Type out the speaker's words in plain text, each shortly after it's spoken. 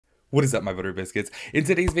What is up, my butter biscuits? In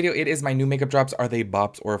today's video, it is my new makeup drops. Are they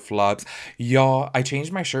bops or flops? Y'all, I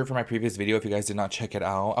changed my shirt for my previous video. If you guys did not check it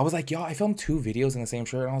out, I was like, y'all, I filmed 2 videos in the same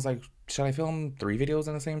shirt. And I was like, should I film 3 videos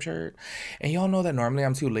in the same shirt? And y'all know that normally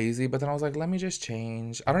I'm too lazy, but then I was like, let me just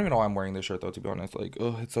change. I don't even know why I'm wearing this shirt though, to be honest. Like,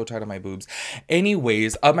 oh, it's so tight on my boobs.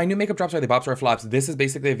 Anyways, my new makeup drops. Are they bops or flops? This is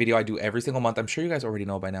basically a video I do every single month. I'm sure you guys already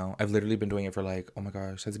know by now. I've literally been doing it for like, oh my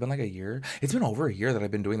gosh, has it been like a year? It's been over a year that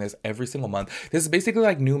I've been doing this every single month. This is basically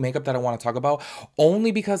like new makeup that I want to talk about,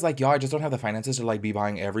 only because like, y'all, I just don't have the finances to like be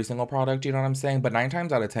buying every single product, you know what I'm saying? But 9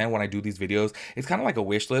 times out of 10 when I do these videos, it's kind of like a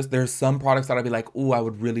wish list. There's some products that I'd be like, ooh, I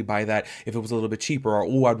would really buy that if it was a little bit cheaper, or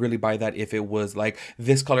ooh, I'd really buy that if it was like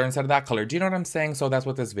this color instead of that color. Do you know what I'm saying? So that's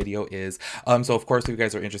what this video is. So of course, if you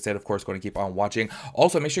guys are interested, of course, going to keep on watching.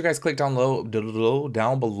 Also, make sure you guys click down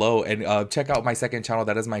below and check out my second channel.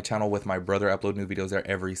 That is my channel with my brother. I upload new videos there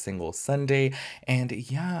every single Sunday. And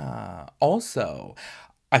yeah, also,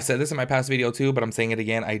 I said this in my past video too, but I'm saying it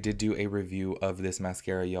again. I did do a review of this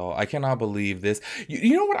mascara, y'all. I cannot believe this.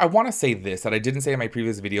 You know what? I want to say this that I didn't say in my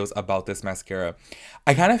previous videos about this mascara.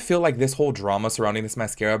 I kind of feel like this whole drama surrounding this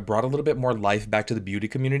mascara brought a little bit more life back to the beauty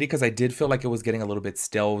community, because I did feel like it was getting a little bit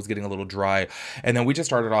stale, it was getting a little dry. And then we just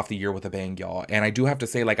started off the year with a bang, y'all. And I do have to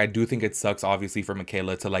say, like, I do think it sucks, obviously, for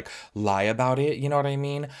Michaela to like lie about it. You know what I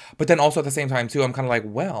mean? But then also at the same time too, I'm kind of like,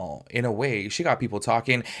 well, in a way, she got people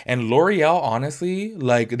talking. And L'Oreal, honestly,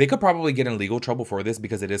 like, they could probably get in legal trouble for this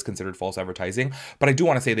because it is considered false advertising. But I do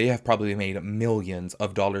want to say they have probably made millions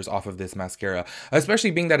of dollars off of this mascara,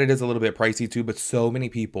 especially being that it is a little bit pricey too. But so many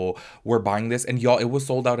people were buying this, and y'all, it was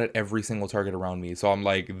sold out at every single Target around me. So I'm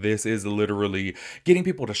like, this is literally getting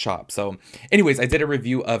people to shop. So anyways, I did a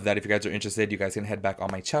review of that. If you guys are interested, you guys can head back on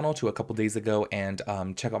my channel to a couple days ago and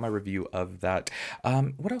check out my review of that.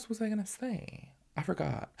 What else was I gonna say? I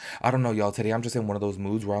forgot. I don't know, y'all. Today I'm just in one of those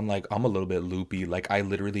moods where I'm like, I'm a little bit loopy. Like, I've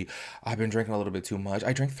been drinking a little bit too much.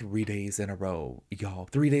 I drank 3 days in a row, y'all.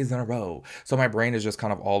 3 days in a row. So my brain is just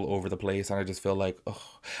kind of all over the place, and I just feel like,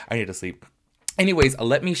 oh, I need to sleep. Anyways,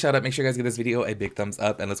 let me shut up. Make sure you guys give this video a big thumbs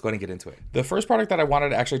up, and let's go ahead and get into it. The first product that I wanted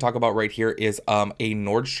to actually talk about right here is a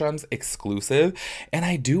Nordstrom's exclusive. And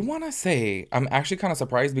I do want to say, I'm actually kind of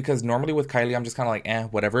surprised, because normally with Kylie, I'm just kind of like, eh,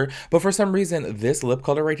 whatever. But for some reason, this lip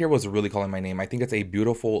color right here was really calling my name. I think it's a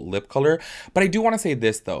beautiful lip color. But I do want to say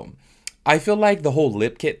this though. I feel like the whole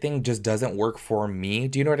lip kit thing just doesn't work for me.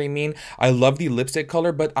 Do you know what I mean? I love the lipstick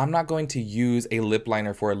color, but I'm not going to use a lip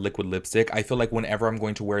liner for a liquid lipstick. I feel like whenever I'm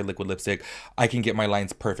going to wear liquid lipstick, I can get my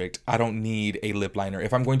lines perfect. I don't need a lip liner.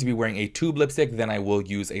 If I'm going to be wearing a tube lipstick, then I will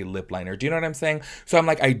use a lip liner. Do you know what I'm saying? So I'm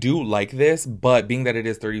like, I do like this, but being that it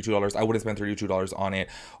is $32, I wouldn't spend $32 on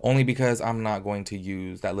it, only because I'm not going to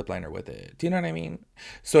use that lip liner with it. Do you know what I mean?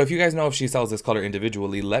 So if you guys know if she sells this color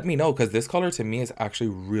individually, let me know, because this color to me is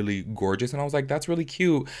actually really gorgeous. And I was like, that's really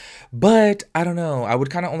cute. But I don't know, I would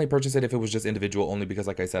kind of only purchase it if it was just individual, only because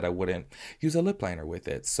like I said, I wouldn't use a lip liner with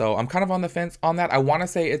it. So I'm kind of on the fence on that. I want to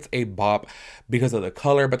say it's a bop because of the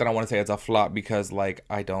color, but then I want to say it's a flop because like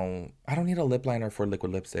I don't need a lip liner for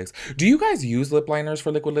liquid lipsticks. Do you guys use lip liners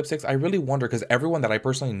for liquid lipsticks? I really wonder, because everyone that I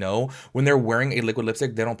personally know, when they're wearing a liquid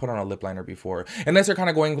lipstick, they don't put on a lip liner before, unless they're kind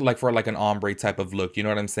of going like for like an ombre type of look, you know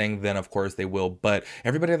what I'm saying? Then of course they will. But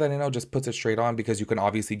everybody that I know just puts it straight on, because you can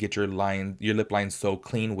obviously get your lip line so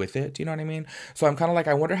clean with it. Do you know what I mean? So I'm kind of like,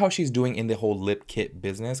 I wonder how she's doing in the whole lip kit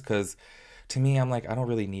business, because to me, I'm like, I don't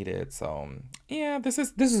really need it. So yeah, this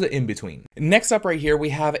is an in-between. Next up right here, we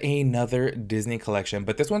have another Disney collection,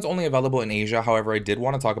 but this one's only available in Asia. However, I did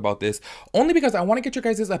want to talk about this only because I want to get your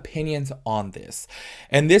guys' opinions on this.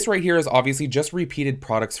 And this right here is obviously just repeated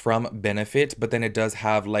products from Benefit, but then it does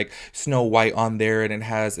have like Snow White on there, and it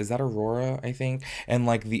has, is that Aurora, I think? And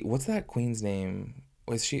like what's that queen's name?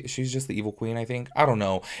 She's just the evil queen, I think. I don't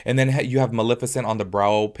know. And then you have Maleficent on the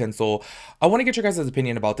brow pencil. I want to get your guys'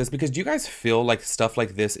 opinion about this, because do you guys feel like stuff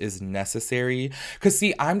like this is necessary? Because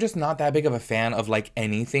see, I'm just not that big of a fan of like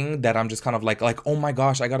anything that I'm just kind of like, oh my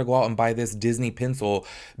gosh, I gotta go out and buy this Disney pencil,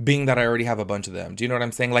 being that I already have a bunch of them. Do you know what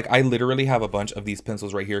I'm saying? Like, I literally have a bunch of these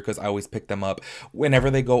pencils right here, because I always pick them up whenever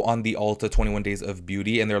they go on the Ulta 21 Days of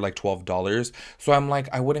Beauty, and they're like $12. So I'm like,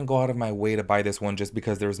 I wouldn't go out of my way to buy this one just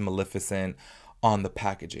because there's Maleficent on the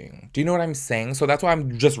packaging. Do you know what I'm saying? So that's why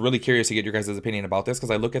I'm just really curious to get your guys' opinion about this, because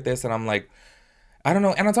I look at this and I'm like, I don't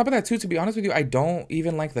know. And on top of that too, to be honest with you, I don't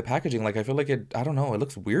even like the packaging. Like I feel like it, I don't know, it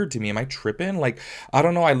looks weird to me. Am I tripping? Like, I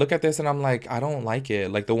don't know. I look at this and I'm like, I don't like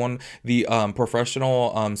it. Like the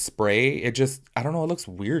professional spray, it just, I don't know, it looks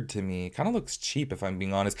weird to me. It kind of looks cheap if I'm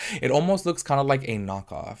being honest. It almost looks kind of like a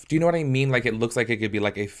knockoff. Do you know what I mean? Like it looks like it could be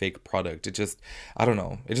like a fake product. It just, I don't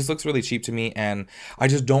know. It just looks really cheap to me, and I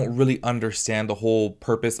just don't really understand the whole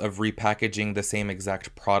purpose of repackaging the same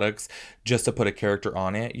exact products just to put a character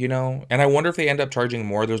on it, you know? And I wonder if they end up charging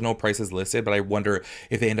more. There's no prices listed, but I wonder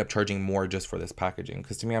if they end up charging more just for this packaging.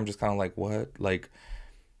 Because to me, I'm just kind of like, what? Like,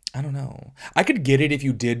 I don't know. I could get it if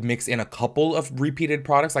you did mix in a couple of repeated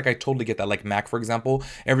products. Like I totally get that. Like MAC, for example,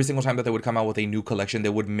 every single time that they would come out with a new collection, they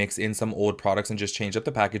would mix in some old products and just change up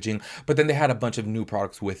the packaging. But then they had a bunch of new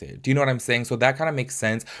products with it. Do you know what I'm saying? So that kind of makes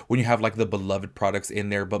sense when you have like the beloved products in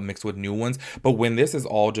there, but mixed with new ones. But when this is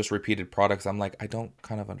all just repeated products, I'm like, I don't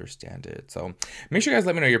kind of understand it. So make sure you guys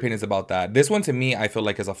let me know your opinions about that. This one to me, I feel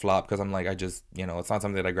like is a flop because I'm like, I just, you know, it's not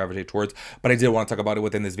something that I gravitate towards. But I did want to talk about it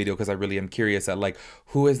within this video because I really am curious at like,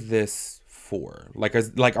 who is this for? Like,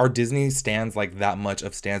 are Disney stands like that much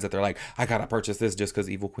of stands that they're like, I gotta purchase this just because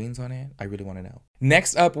Evil Queen's on it? I really want to know.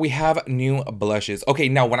 Next up, we have new blushes. Okay,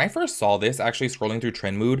 now when I first saw this, actually scrolling through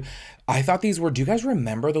Trend Mood, I thought these were, do you guys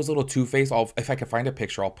remember those little Too Faced? If I could find a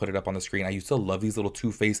picture, I'll put it up on the screen. I used to love these little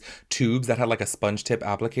Too Faced tubes that had like a sponge tip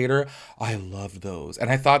applicator. I love those. And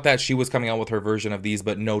I thought that she was coming out with her version of these,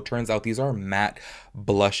 but no, turns out these are matte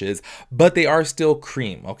blushes, but they are still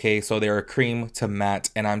cream. Okay, so they're a cream to matte,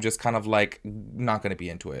 and I'm just kind of like not gonna be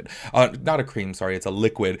into it. Not a cream, sorry, it's a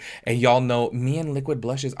liquid. And y'all know me and liquid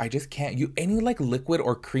blushes, I just can't. Any like liquid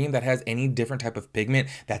or cream that has any different type of pigment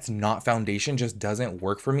that's not foundation just doesn't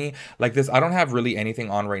work for me. Like this, I don't have really anything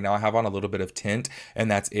on right now. I have on a little bit of tint and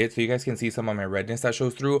that's it. So you guys can see some of my redness that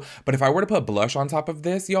shows through. But if I were to put blush on top of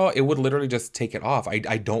this, y'all, it would literally just take it off. I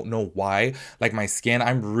don't know why. Like my skin,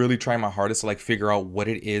 I'm really trying my hardest to like figure out what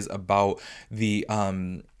it is about the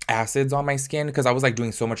acids on my skin, because I was like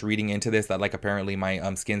doing so much reading into this that like apparently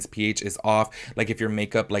my skin's pH is off. Like if your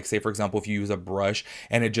makeup, like say for example, if you use a brush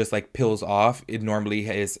and it just like peels off, it normally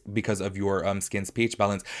is because of your skin's pH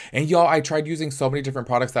balance. And y'all, I tried using so many different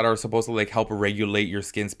products that are supposed to like help regulate your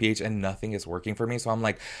skin's pH and nothing is working for me. So I'm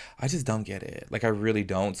like, I just don't get it. Like I really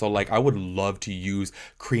don't. So like I would love to use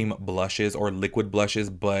cream blushes or liquid blushes,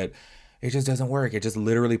 but it just doesn't work. It just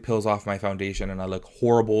literally peels off my foundation and I look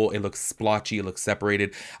horrible. It looks splotchy. It looks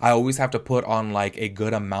separated. I always have to put on like a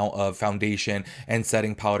good amount of foundation and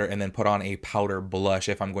setting powder and then put on a powder blush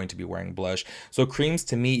if I'm going to be wearing blush. So creams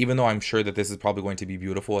to me, even though I'm sure that this is probably going to be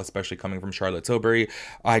beautiful, especially coming from Charlotte Tilbury,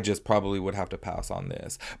 I just probably would have to pass on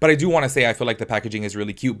this. But I do want to say I feel like the packaging is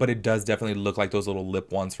really cute, but it does definitely look like those little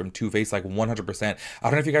lip ones from Too Faced, like 100%. I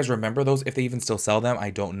don't know if you guys remember those, if they even still sell them.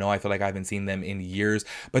 I don't know. I feel like I haven't seen them in years,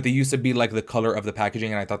 but they used to be like the color of the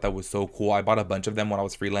packaging and I thought that was so cool. I bought a bunch of them when I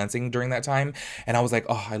was freelancing during that time and I was like,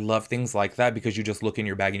 oh, I love things like that because you just look in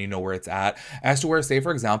your bag and you know where it's at. As to where, say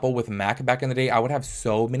for example, with MAC back in the day, I would have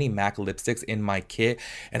so many MAC lipsticks in my kit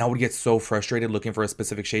and I would get so frustrated looking for a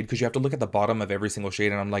specific shade because you have to look at the bottom of every single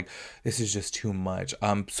shade and I'm like, this is just too much.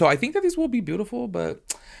 So I think that these will be beautiful, but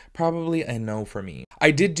probably a no for me.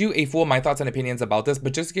 I did do a full my thoughts and opinions about this,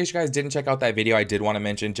 but just in case you guys didn't check out that video, I did want to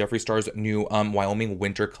mention Jeffree Star's new Wyoming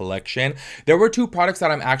winter collection. There were two products that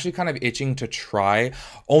I'm actually kind of itching to try,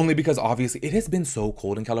 only because obviously it has been so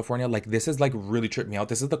cold in California. Like this is like really tripped me out.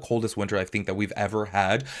 This is the coldest winter I think that we've ever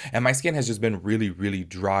had, and my skin has just been really, really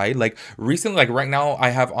dry. Like recently, like right now, I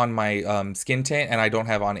have on my skin tint and I don't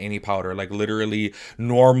have on any powder. Like literally,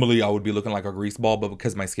 normally I would be looking like a grease ball, but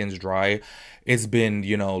because my skin's dry, it's been,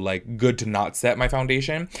 you know, like good to not set my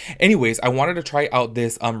foundation. Anyways, I wanted to try out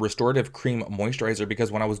this restorative cream moisturizer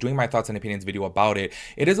because when I was doing my thoughts and opinions video about it,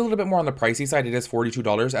 it is a little bit more on the pricey side. It is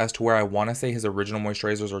 $42 as to where I want to say his original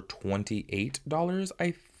moisturizers are $28,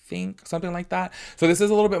 I think, something like that. So this is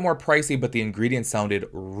a little bit more pricey, but the ingredients sounded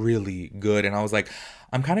really good. And I was like,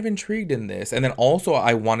 I'm kind of intrigued in this. And then also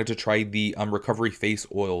I wanted to try the recovery face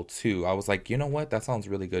oil too. I was like, you know what? That sounds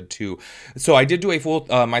really good too. So I did do a full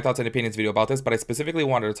my thoughts and opinions video about this, but I specifically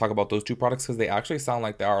wanted to talk about those two products because they actually sound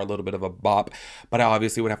like they are a little bit of a bop, but I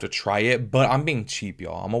obviously would have to try it. But I'm being cheap,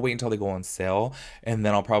 y'all. I'm gonna wait until they go on sale and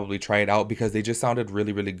then I'll probably try it out because they just sounded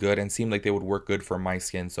really, really good and seemed like they would work good for my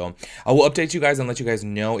skin. So I will update you guys and let you guys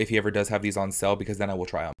know if he ever does have these on sale because then I will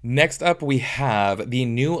try them. Next up, we have the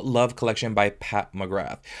new Love collection by McGrath.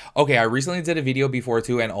 Okay, I recently did a video before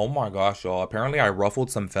too, and oh my gosh, y'all, apparently I ruffled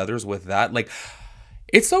some feathers with that. Like,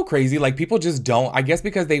 It's so crazy. Like, people just don't, I guess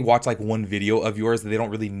because they watch like one video of yours, they don't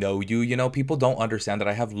really know you, you know? People don't understand that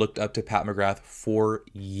I have looked up to Pat McGrath for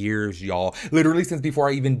years, y'all. Literally since before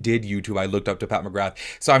I even did YouTube, I looked up to Pat McGrath.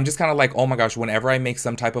 So I'm just kind of like, oh my gosh, whenever I make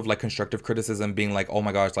some type of like constructive criticism being like, oh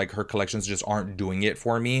my gosh, like her collections just aren't doing it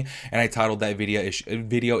for me. And I titled that video,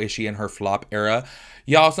 Is She in Her Flop Era?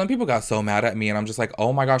 Y'all, some people got so mad at me and I'm just like,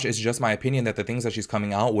 oh my gosh, it's just my opinion that the things that she's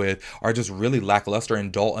coming out with are just really lackluster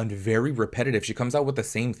and dull and very repetitive. She comes out with the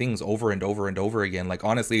same things over and over and over again. Like,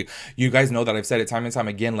 honestly, you guys know that I've said it time and time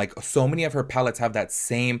again, like so many of her palettes have that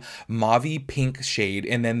same mauve pink shade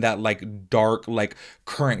and then that like dark, like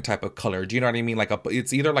currant type of color. Do you know what I mean? Like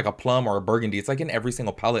it's either like a plum or a burgundy. It's like in every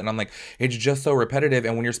single palette. And I'm like, it's just so repetitive.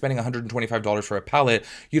 And when you're spending $125 for a palette,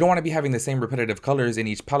 you don't want to be having the same repetitive colors in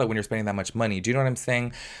each palette when you're spending that much money. Do you know what I'm saying?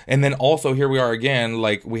 And then also here we are again,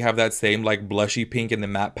 like we have that same like blushy pink in the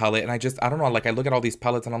matte palette. And I don't know, like I look at all these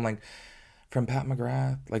palettes and I'm like, from Pat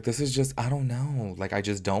McGrath, like this is just, I don't know, like I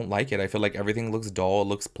just don't like it. I feel like everything looks dull, it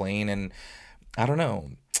looks plain, and I don't know.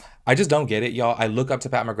 I just don't get it, y'all. I look up to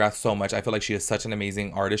Pat McGrath so much. I feel like she is such an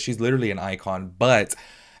amazing artist. She's literally an icon. But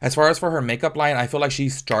as far as for her makeup line, I feel like she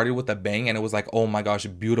started with a bang and it was like, oh my gosh,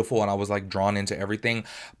 beautiful. And I was like drawn into everything.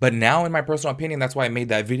 But now in my personal opinion, that's why I made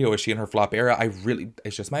that video, Is She in Her Flop Era?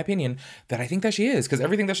 It's just my opinion that I think that she is. Because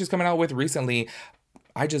everything that she's coming out with recently,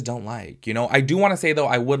 I just don't like, you know. I do want to say though,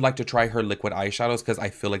 I would like to try her liquid eyeshadows because I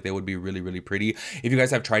feel like they would be really, really pretty. If you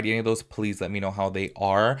guys have tried any of those, please let me know how they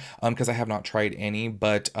are, because I have not tried any.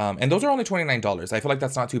 But and those are only $29. I feel like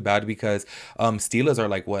that's not too bad because Stila's are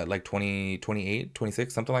like what, like 20, 28,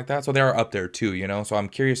 26, something like that. So they are up there too, you know. So I'm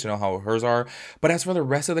curious to know how hers are. But as for the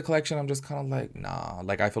rest of the collection, I'm just kind of like, nah,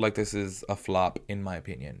 like I feel like this is a flop in my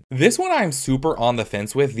opinion. This one I'm super on the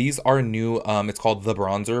fence with. These are new. It's called The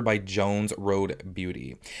Bronzer by Jones Road Beauty.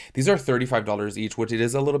 These are $35 each, which it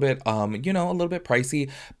is a little bit, you know, a little bit pricey,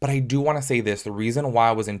 but I do want to say this. The reason why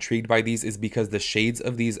I was intrigued by these is because the shades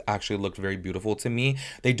of these actually looked very beautiful to me.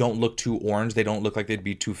 They don't look too orange. They don't look like they'd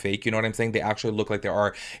be too fake. You know what I'm saying? They actually look like there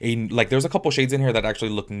are like there's a couple shades in here that actually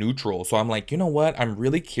look neutral. So I'm like, you know what? I'm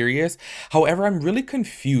really curious. However, I'm really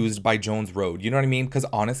confused by Jones Road. You know what I mean? Because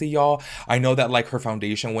honestly, y'all, I know that like her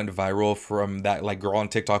foundation went viral from that like girl on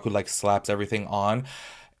TikTok who like slaps everything on.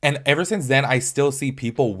 And ever since then, I still see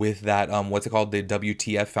people with that, what's it called? The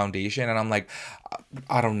WTF foundation. And I'm like,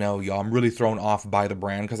 I don't know, y'all. I'm really thrown off by the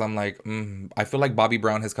brand because I'm like, I feel like Bobbi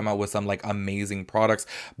Brown has come out with some like amazing products.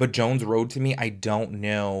 But Jones Road to me, I don't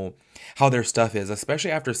know how their stuff is, especially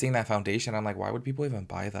after seeing that foundation. I'm like, why would people even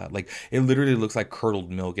buy that? Like, it literally looks like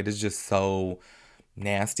curdled milk. It is just so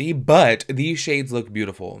nasty, but these shades look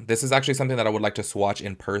beautiful. This is actually something that I would like to swatch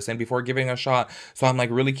in person before giving a shot. So I'm like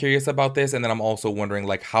really curious about this. And then I'm also wondering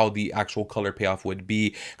like how the actual color payoff would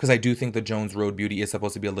be, because I do think the Jones Road Beauty is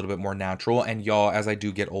supposed to be a little bit more natural. And y'all, as I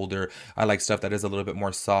do get older, I like stuff that is a little bit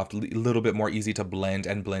more soft, a little bit more easy to blend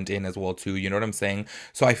and blend in as well too. You know what I'm saying?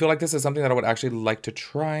 So I feel like this is something that I would actually like to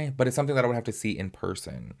try, but it's something that I would have to see in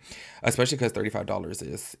person, especially because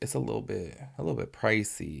 $35 it's a little bit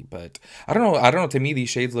pricey. But I don't know. To me, these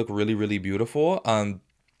shades look really, really beautiful.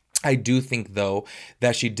 I do think though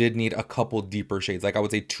that she did need a couple deeper shades, like I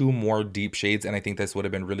would say 2 more deep shades, and I think this would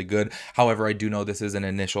have been really good. However, I do know this is an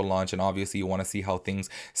initial launch and obviously you want to see how things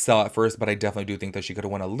sell at first, but I definitely do think that she could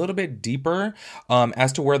have went a little bit deeper.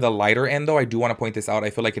 As to where the lighter end though, I do want to point this out.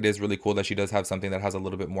 I feel like it is really cool that she does have something that has a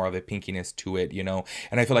little bit more of a pinkiness to it, you know,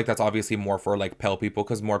 and I feel like that's obviously more for like pale people,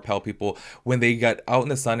 because more pale people, when they get out in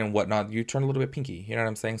the sun and whatnot, you turn a little bit pinky, you know what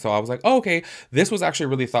I'm saying? So I was like, oh, okay, this was actually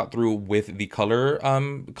really thought through with the colors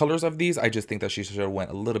of these. I just think that she should have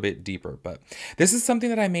went a little bit deeper, but this is something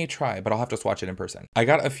that I may try, but I'll have to swatch it in person. I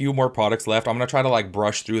got a few more products left. I'm gonna try to like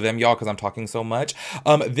brush through them, y'all, because I'm talking so much.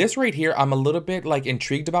 This right here, I'm a little bit like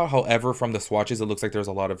intrigued about. However, from the swatches, it looks like there's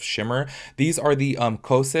a lot of shimmer. These are the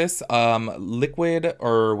Kosas liquid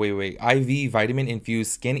or IV vitamin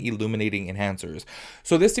infused skin illuminating enhancers.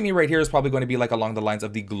 So this to me right here is probably going to be like along the lines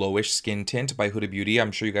of the glowish skin tint by Huda Beauty.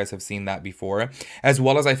 I'm sure you guys have seen that before, as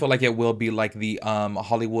well as I feel like it will be like the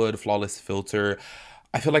Hollywood Flawless Filter.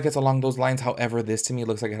 I feel like it's along those lines. However, this to me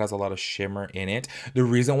looks like it has a lot of shimmer in it. The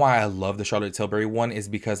reason why I love the Charlotte Tilbury one is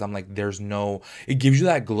because I'm like, it gives you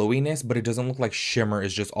that glowiness, but it doesn't look like shimmer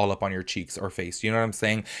is just all up on your cheeks or face. You know what I'm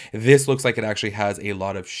saying? This looks like it actually has a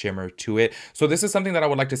lot of shimmer to it. So this is something that I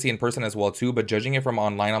would like to see in person as well too, but judging it from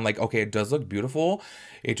online, I'm like, okay, it does look beautiful.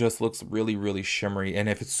 It just looks really, really shimmery. And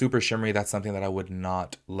if it's super shimmery, that's something that I would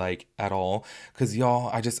not like at all. Cause y'all,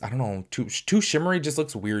 I don't know, too shimmery just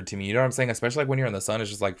looks weird to me. You know what I'm saying? Especially like when you're in the sun one is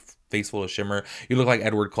just like face full of shimmer. You look like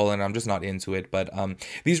Edward Cullen. I'm just not into it. But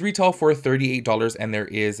these retail for $38 and there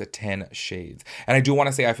is 10 shades. And I do want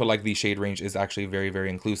to say I feel like the shade range is actually very, very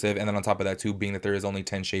inclusive. And then on top of that too, being that there is only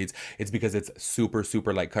 10 shades, it's because it's super,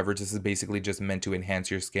 super light coverage. This is basically just meant to enhance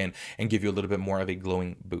your skin and give you a little bit more of a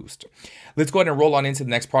glowing boost. Let's go ahead and roll on into the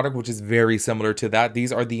next product, which is very similar to that.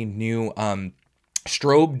 These are the new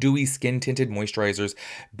Strobe Dewy Skin Tinted Moisturizers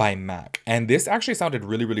by MAC. And this actually sounded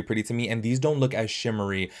really, really pretty to me. And these don't look as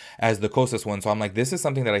shimmery as the Kosas one. So I'm like, this is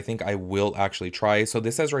something that I think I will actually try. So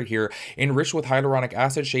this says right here, enriched with hyaluronic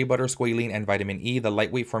acid, shea butter, squalene, and vitamin E, the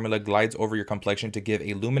lightweight formula glides over your complexion to give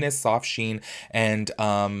a luminous, soft sheen and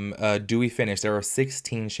dewy finish. There are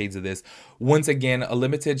 16 shades of this. Once again, a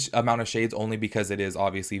limited amount of shades only because it is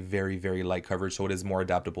obviously very, very light coverage. So it is more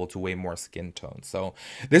adaptable to way more skin tones. So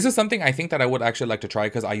this is something I think that I would actually like to try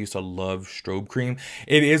because I used to love strobe cream.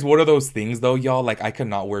 It is one of those things though, y'all, like I could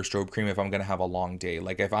not wear strobe cream if I'm gonna have a long day.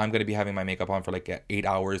 Like if I'm gonna be having my makeup on for like 8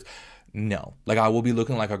 hours, no, like I will be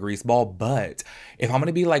looking like a grease ball. But if I'm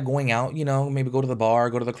gonna be like going out, you know, maybe go to the bar,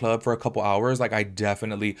 go to the club for a couple hours, like I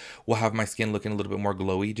definitely will have my skin looking a little bit more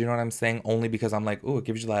glowy. Do you know what I'm saying? Only because I'm like, oh, it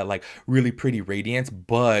gives you that like really pretty radiance.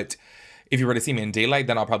 But if you were to see me in daylight,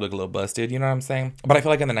 then I'll probably look a little busted, you know what I'm saying? But I feel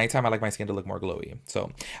like in the nighttime, I like my skin to look more glowy. So,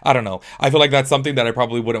 I don't know. I feel like that's something that I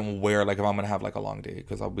probably wouldn't wear like if I'm going to have like a long day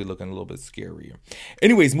because I'll be looking a little bit scarier.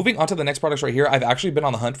 Anyways, moving on to the next products right here. I've actually been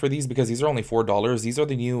on the hunt for these because these are only $4. These are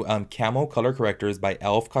the new Camo Color Correctors by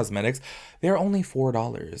e.l.f. Cosmetics. They're only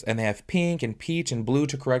 $4 and they have pink and peach and blue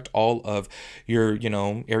to correct all of your, you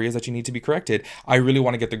know, areas that you need to be corrected. I really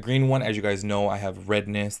want to get the green one. As you guys know, I have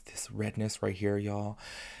redness, this redness right here, y'all.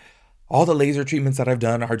 All the laser treatments that I've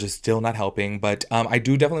done are just still not helping, but I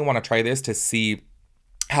do definitely want to try this to see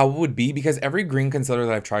how it would be because every green concealer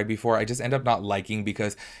that I've tried before, I just end up not liking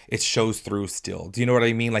because it shows through still. Do you know what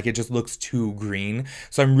I mean? Like it just looks too green.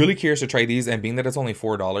 So I'm really curious to try these, and being that it's only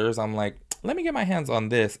 $4, I'm like, let me get my hands on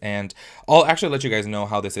this, and I'll actually let you guys know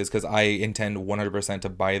how this is because I intend 100% to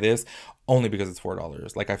buy this only because it's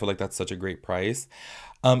 $4. Like I feel like that's such a great price.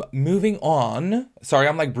 Moving on, sorry,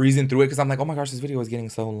 I'm like breezing through it because I'm like, oh my gosh, this video is getting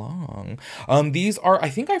so long. These are, I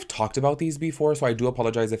think I've talked about these before, so I do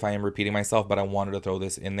apologize if I am repeating myself, but I wanted to throw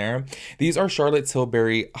this in there. These are Charlotte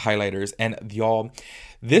Tilbury highlighters, and y'all,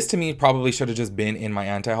 this to me probably should have just been in my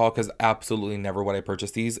anti-haul because absolutely never would I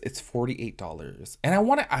purchase these. It's $48. And I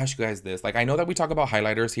want to ask you guys this. Like, I know that we talk about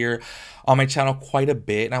highlighters here on my channel quite a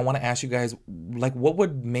bit. And I want to ask you guys, like, what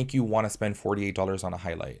would make you want to spend $48 on a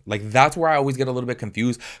highlight? Like, that's where I always get a little bit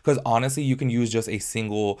confused because honestly, you can use just a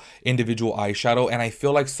single individual eyeshadow. And I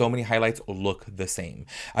feel like so many highlights look the same.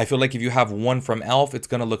 I feel like if you have one from e.l.f., it's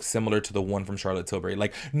going to look similar to the one from Charlotte Tilbury.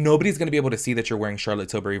 Like, nobody's going to be able to see that you're wearing Charlotte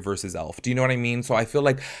Tilbury versus e.l.f. Do you know what I mean? So I feel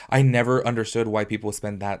like I never understood why people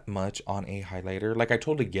spend that much on a highlighter. Like, I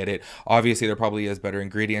totally get it. Obviously, there probably is better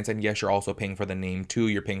ingredients. And yes, you're also paying for the name too.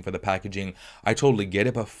 You're paying for the packaging. I totally get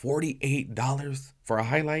it. But $48 for a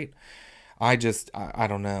highlight? I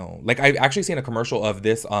don't know. Like, I've actually seen a commercial of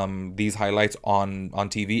this, these highlights on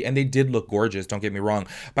TV, and they did look gorgeous, don't get me wrong,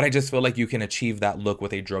 but I just feel like you can achieve that look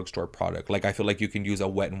with a drugstore product. Like, I feel like you can use a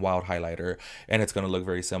Wet n Wild highlighter, and it's going to look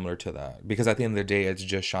very similar to that, because at the end of the day, it's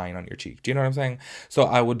just shine on your cheek. Do you know what I'm saying? So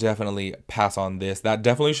I would definitely pass on this. That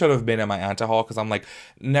definitely should have been in my anti-haul, because I'm like,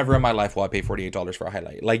 never in my life will I pay $48 for a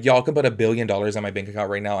highlight. Like, y'all can put $1 billion in my bank account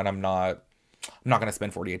right now, and I'm not going to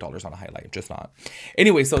spend $48 on a highlight. Just not.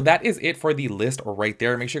 Anyway, so that is it for the list right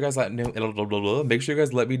there. Make sure you guys let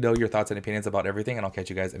me know your thoughts and opinions about everything, and I'll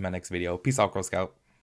catch you guys in my next video. Peace out, Girl Scout.